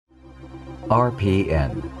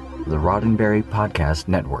RPN, the Roddenberry Podcast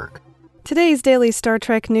Network. Today's daily Star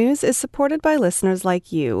Trek news is supported by listeners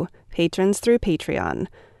like you, patrons through Patreon.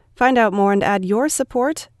 Find out more and add your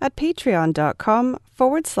support at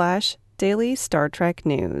patreon.com/daily Star Trek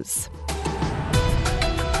news.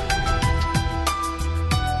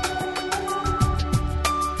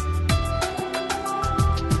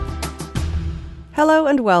 Hello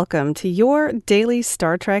and welcome to your daily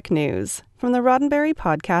Star Trek news from the Roddenberry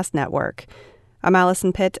Podcast Network. I'm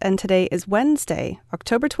Allison Pitt, and today is Wednesday,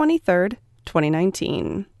 October 23rd,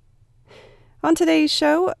 2019. On today's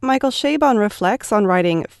show, Michael Chabon reflects on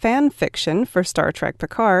writing fan fiction for Star Trek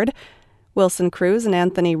Picard. Wilson Cruz and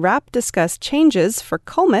Anthony Rapp discuss changes for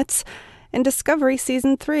Colmets in Discovery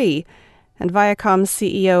Season 3. And Viacom's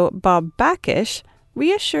CEO Bob Bakish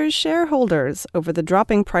reassures shareholders over the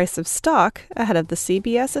dropping price of stock ahead of the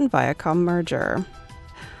CBS and Viacom merger.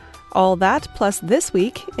 All that plus This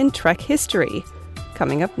Week in Trek History,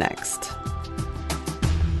 coming up next.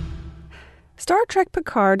 Star Trek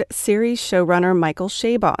Picard series showrunner Michael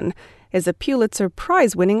Chabon is a Pulitzer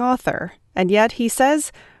Prize-winning author, and yet he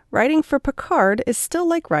says writing for Picard is still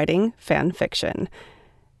like writing fan fiction.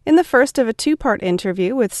 In the first of a two-part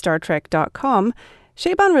interview with StarTrek.com,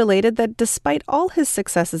 Chabon related that despite all his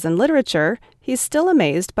successes in literature, he's still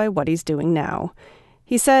amazed by what he's doing now.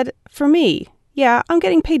 He said, "For me, yeah, I'm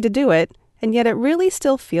getting paid to do it, and yet it really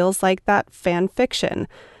still feels like that fan fiction,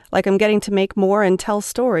 like I'm getting to make more and tell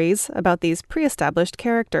stories about these pre-established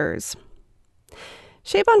characters."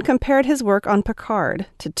 Chabon compared his work on Picard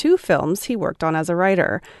to two films he worked on as a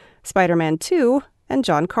writer, Spider-Man 2 and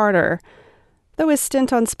John Carter. Though his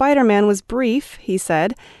stint on Spider-Man was brief, he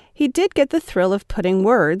said, he did get the thrill of putting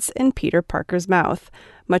words in Peter Parker's mouth,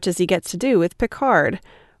 much as he gets to do with Picard,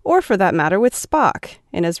 or for that matter with Spock,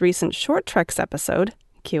 in his recent Short Treks episode,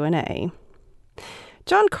 Q&A.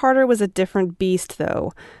 John Carter was a different beast,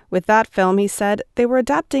 though. With that film, he said, they were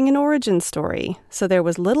adapting an origin story, so there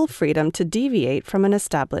was little freedom to deviate from an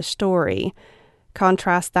established story.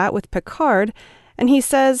 Contrast that with Picard, and he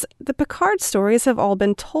says, the Picard stories have all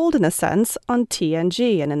been told in a sense on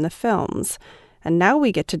TNG and in the films. And now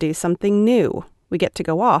we get to do something new. We get to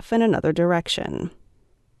go off in another direction.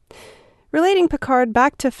 Relating Picard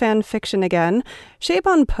back to fan fiction again,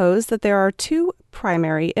 Chabon posed that there are two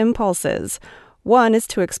primary impulses. One is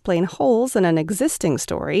to explain holes in an existing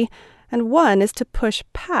story, and one is to push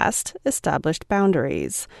past established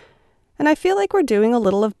boundaries. And I feel like we're doing a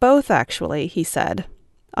little of both, actually, he said.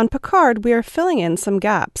 On Picard, we are filling in some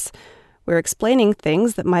gaps. We're explaining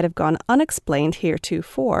things that might have gone unexplained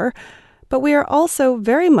heretofore, but we are also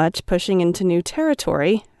very much pushing into new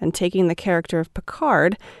territory and taking the character of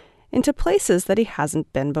Picard into places that he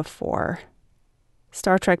hasn't been before.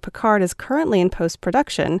 Star Trek Picard is currently in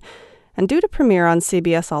post-production and due to premiere on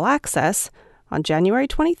CBS All Access on January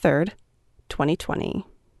 23rd, 2020.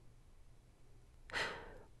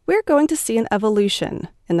 We're going to see an evolution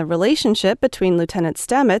in the relationship between Lieutenant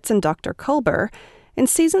Stamets and Dr. Culber in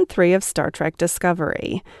Season 3 of Star Trek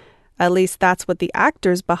Discovery. At least that's what the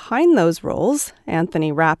actors behind those roles,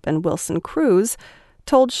 Anthony Rapp and Wilson Cruz,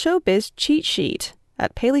 told Showbiz Cheat Sheet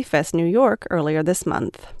at PaleyFest New York earlier this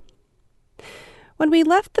month. When we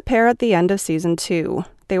left the pair at the end of Season 2,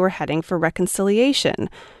 they were heading for reconciliation,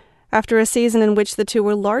 after a season in which the two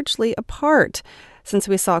were largely apart, since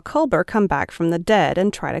we saw Culber come back from the dead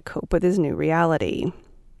and try to cope with his new reality.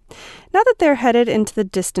 Now that they're headed into the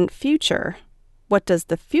distant future, what does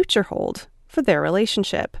the future hold for their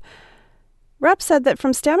relationship? Rapp said that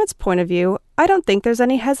from Stamets' point of view, I don't think there's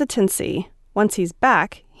any hesitancy. Once he's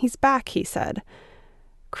back, he said.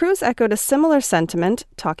 Cruz echoed a similar sentiment,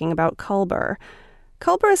 talking about Culber.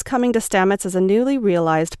 Culber is coming to Stamets as a newly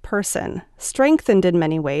realized person, strengthened in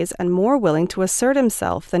many ways and more willing to assert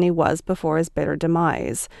himself than he was before his bitter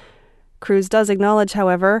demise. Cruz does acknowledge,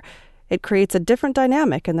 however, it creates a different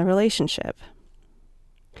dynamic in the relationship.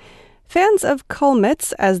 Fans of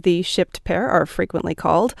Colmets, as the shipped pair are frequently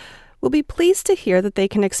called, will be pleased to hear that they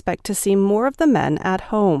can expect to see more of the men at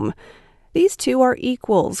home. These two are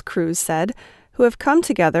equals, Cruz said, who have come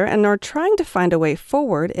together and are trying to find a way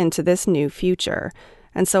forward into this new future.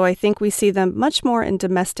 And so I think we see them much more in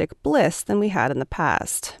domestic bliss than we had in the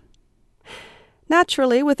past.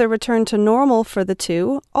 Naturally, with a return to normal for the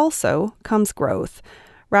two, also comes growth.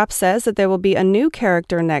 Rapp says that there will be a new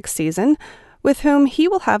character next season with whom he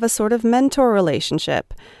will have a sort of mentor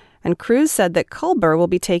relationship. And Cruz said that Culber will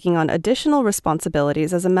be taking on additional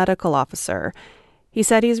responsibilities as a medical officer. He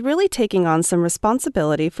said he's really taking on some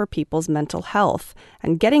responsibility for people's mental health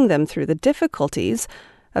and getting them through the difficulties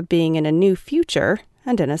of being in a new future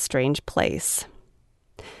and in a strange place.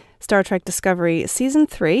 Star Trek Discovery Season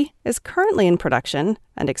 3 is currently in production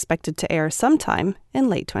and expected to air sometime in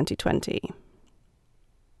late 2020.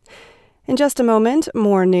 In just a moment,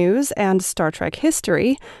 more news and Star Trek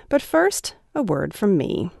history, but first, a word from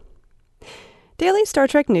me. Daily Star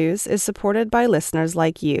Trek News is supported by listeners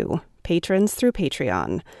like you, patrons through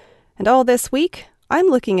Patreon. And all this week, I'm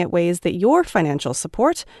looking at ways that your financial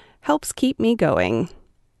support helps keep me going.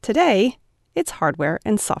 Today, it's hardware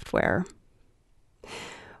and software.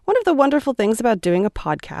 One of the wonderful things about doing a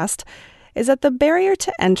podcast is that the barrier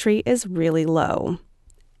to entry is really low.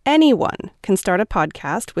 Anyone can start a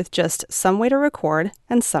podcast with just some way to record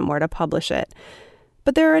and somewhere to publish it.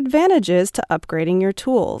 But there are advantages to upgrading your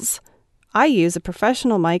tools. I use a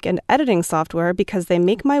professional mic and editing software because they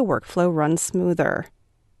make my workflow run smoother.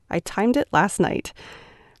 I timed it last night.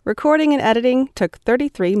 Recording and editing took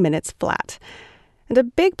 33 minutes flat. And a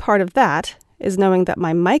big part of that is knowing that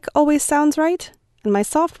my mic always sounds right and my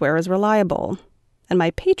software is reliable. And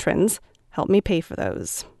my patrons help me pay for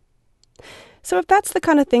those. So if that's the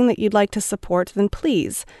kind of thing that you'd like to support, then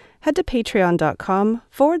please head to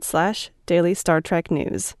patreon.com/Daily Star Trek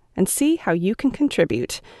News and see how you can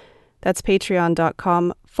contribute. That's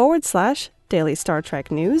patreon.com/Daily Star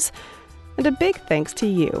Trek News. And a big thanks to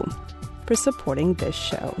you for supporting this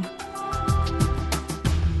show.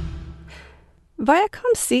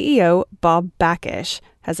 Viacom CEO Bob Bakish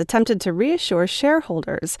has attempted to reassure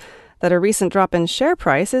shareholders that a recent drop in share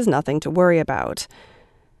price is nothing to worry about.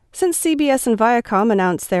 Since CBS and Viacom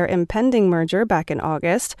announced their impending merger back in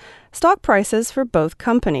August, stock prices for both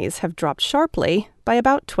companies have dropped sharply by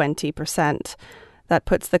about 20%. That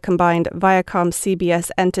puts the combined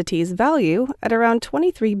Viacom-CBS entity's value at around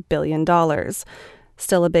 $23 billion.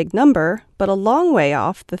 Still a big number, but a long way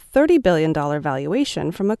off the $30 billion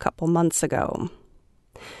valuation from a couple months ago.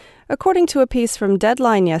 According to a piece from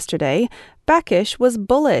Deadline yesterday, Bakish was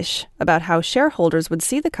bullish about how shareholders would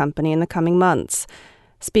see the company in the coming months.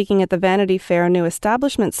 Speaking at the Vanity Fair New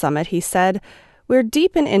Establishment Summit, he said, "We're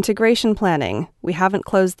deep in integration planning. We haven't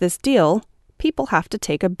closed this deal. People have to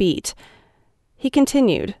take a beat." He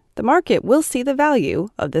continued, "The market will see the value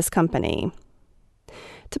of this company."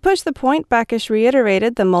 To push the point, Bakish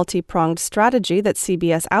reiterated the multi-pronged strategy that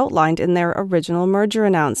CBS outlined in their original merger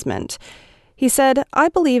announcement. He said, "I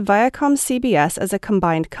believe Viacom-CBS as a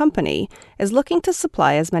combined company is looking to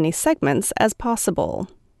supply as many segments as possible."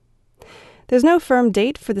 There's no firm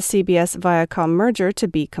date for the CBS-Viacom merger to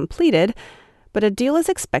be completed, but a deal is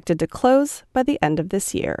expected to close by the end of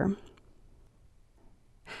this year.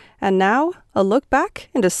 And now, a look back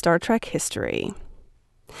into Star Trek history.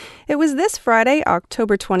 It was this Friday,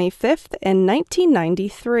 October 25th, in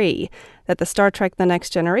 1993, that the Star Trek The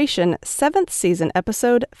Next Generation 7th season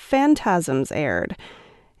episode Phantasms aired.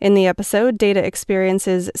 In the episode, Data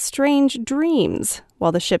experiences strange dreams,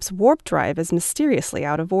 while the ship's warp drive is mysteriously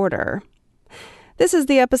out of order. This is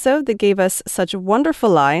the episode that gave us such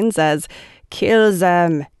wonderful lines as, kill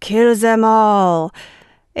them all,"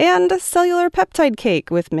 and cellular peptide cake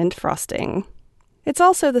with mint frosting. It's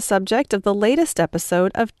also the subject of the latest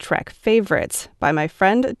episode of Trek Favorites by my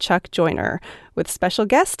friend Chuck Joyner, with special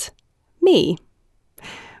guest, me.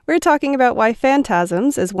 We're talking about why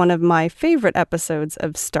Phantasms is one of my favorite episodes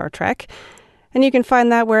of Star Trek, and you can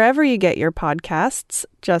find that wherever you get your podcasts.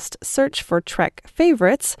 Just search for Trek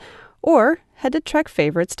Favorites or head to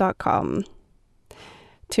trekfavorites.com.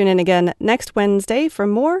 Tune in again next Wednesday for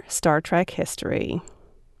more Star Trek history.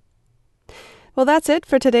 Well, that's it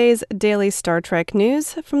for today's Daily Star Trek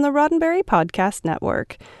News from the Roddenberry Podcast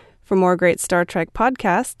Network. For more great Star Trek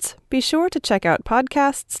podcasts, be sure to check out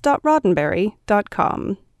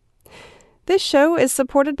podcasts.roddenberry.com. This show is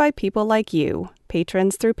supported by people like you,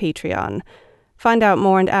 patrons through Patreon. Find out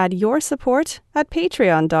more and add your support at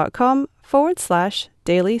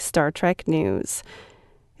patreon.com/Daily Star Trek News.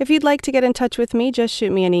 If you'd like to get in touch with me, just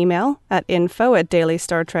shoot me an email at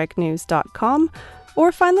info@dailystartreknews.com or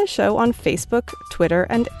find the show on Facebook, Twitter,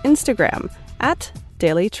 and Instagram at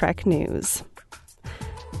Daily Trek News.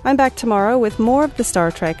 I'm back tomorrow with more of the Star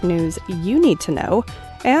Trek news you need to know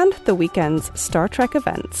and the weekend's Star Trek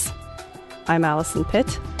events. I'm Allison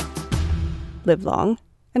Pitt. Live long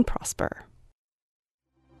and prosper.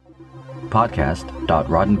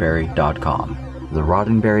 Podcast.roddenberry.com, the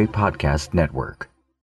Roddenberry Podcast Network.